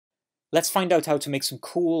Let's find out how to make some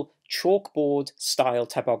cool chalkboard style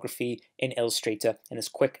typography in Illustrator in this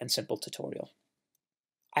quick and simple tutorial.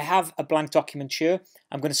 I have a blank document here.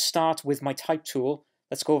 I'm going to start with my type tool.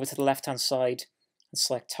 Let's go over to the left hand side and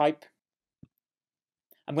select type.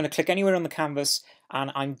 I'm going to click anywhere on the canvas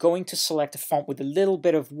and I'm going to select a font with a little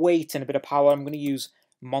bit of weight and a bit of power. I'm going to use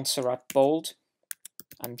Montserrat Bold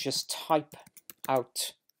and just type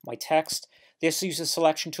out my text. This uses the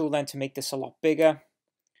selection tool then to make this a lot bigger.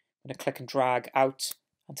 I'm going to click and drag out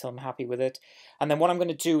until I'm happy with it. And then what I'm going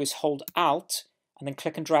to do is hold Alt and then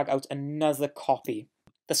click and drag out another copy.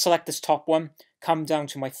 Let's select this top one, come down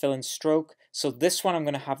to my fill and stroke. So this one I'm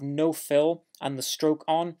going to have no fill and the stroke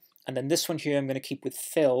on. And then this one here I'm going to keep with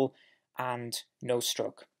fill and no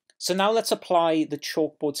stroke. So now let's apply the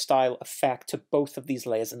chalkboard style effect to both of these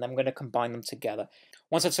layers and then I'm going to combine them together.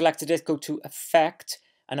 Once I've selected it, go to Effect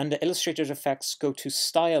and under Illustrator's Effects, go to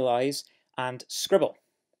Stylize and Scribble.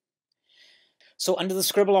 So under the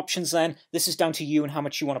Scribble options then, this is down to you and how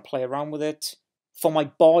much you want to play around with it. For my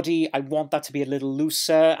body, I want that to be a little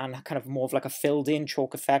looser and kind of more of like a filled in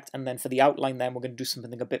chalk effect. And then for the outline then, we're going to do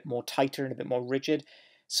something a bit more tighter and a bit more rigid.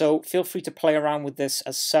 So feel free to play around with this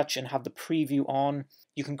as such and have the preview on.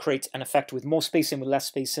 You can create an effect with more space in, with less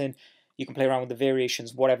space in. You can play around with the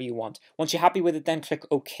variations, whatever you want. Once you're happy with it, then click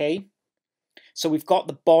OK. So we've got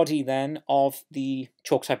the body then of the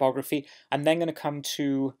chalk typography. I'm then going to come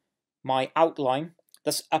to my outline.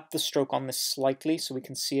 Let's up the stroke on this slightly so we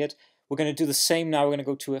can see it. We're going to do the same now. We're going to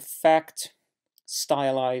go to Effect,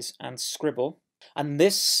 Stylize, and Scribble. And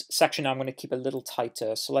this section now I'm going to keep a little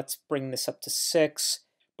tighter. So let's bring this up to 6.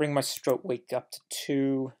 Bring my stroke weight up to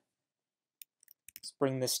 2. Let's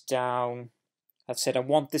bring this down. That's it. I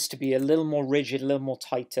want this to be a little more rigid, a little more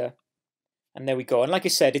tighter. And there we go. And like I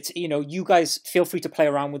said, it's, you guys feel free to play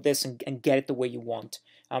around with this and get it the way you want.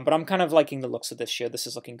 But I'm kind of liking the looks of this here. This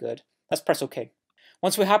is looking good. Let's press OK.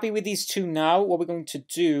 Once we're happy with these two now, what we're going to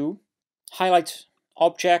do, highlight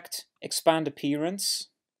Object, Expand Appearance,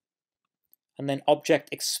 and then Object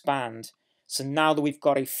Expand. So now that we've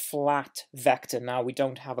got a flat vector, now we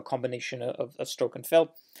don't have a combination of stroke and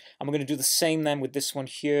fill. And we're going to do the same then with this one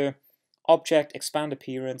here. Object, Expand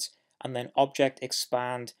Appearance, and then Object,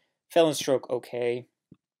 Expand, Fill and Stroke, OK.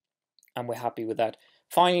 And we're happy with that.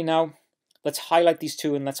 Finally now, let's highlight these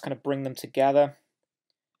two and let's kind of bring them together.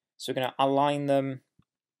 So we're going to align them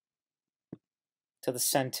to the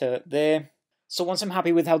center there. So once I'm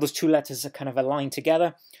happy with how those two letters are kind of aligned together,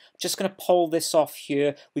 I'm just going to pull this off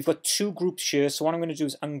here. We've got two groups here, so what I'm going to do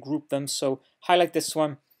is ungroup them. So highlight this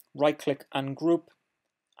one, right-click, ungroup,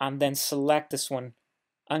 and then select this one,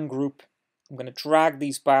 ungroup. I'm going to drag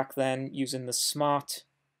these back then using the smart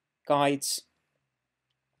guides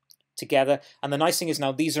together. And the nice thing is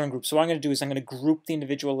now these are ungrouped. So what I'm going to do is I'm going to group the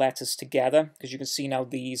individual letters together because you can see now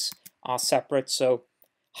these are separate. So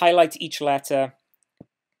highlight each letter,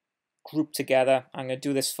 group together. I'm going to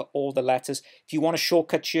do this for all the letters. If you want a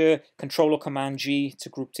shortcut here, Control or Command G to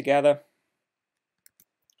group together.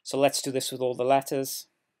 So let's do this with all the letters.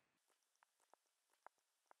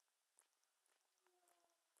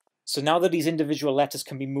 So now that these individual letters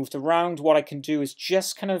can be moved around, what I can do is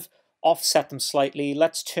just kind of offset them slightly.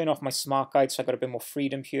 Let's turn off my smart guide so I've got a bit more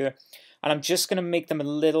freedom here. And I'm just going to make them a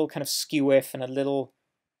little kind of skew-if and a little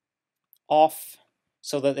off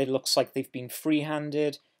so that it looks like they've been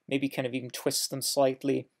free-handed. Maybe kind of even twist them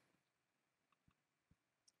slightly.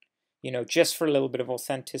 Just for a little bit of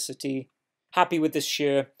authenticity. Happy with this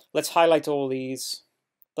here. Let's highlight all these.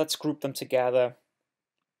 Let's group them together.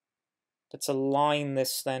 Let's align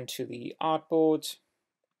this then to the artboard.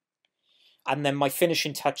 And then my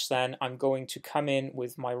finishing touch then, I'm going to come in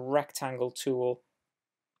with my rectangle tool.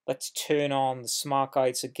 Let's turn on the smart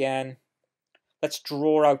guides again. Let's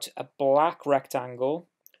draw out a black rectangle.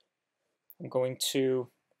 I'm going to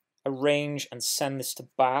arrange and send this to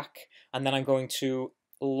back. And then I'm going to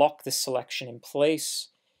lock this selection in place.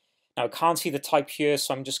 Now I can't see the type here,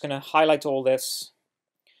 so I'm just going to highlight all this.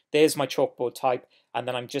 There's my chalkboard type. And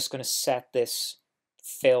then I'm just going to set this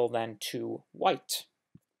fill then to white.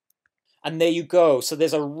 And there you go. So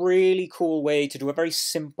there's a really cool way to do a very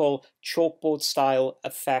simple chalkboard style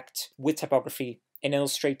effect with typography in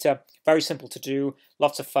Illustrator. Very simple to do,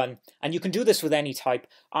 lots of fun. And you can do this with any type.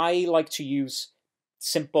 I like to use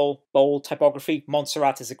simple, bold typography.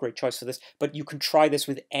 Montserrat is a great choice for this, but you can try this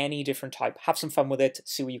with any different type. Have some fun with it,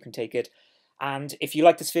 see where you can take it. And if you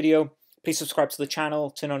like this video, please subscribe to the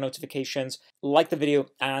channel, turn on notifications, like the video,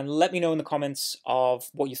 and let me know in the comments of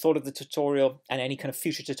what you thought of the tutorial and any kind of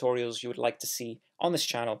future tutorials you would like to see on this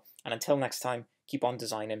channel. And until next time, keep on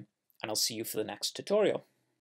designing, and I'll see you for the next tutorial.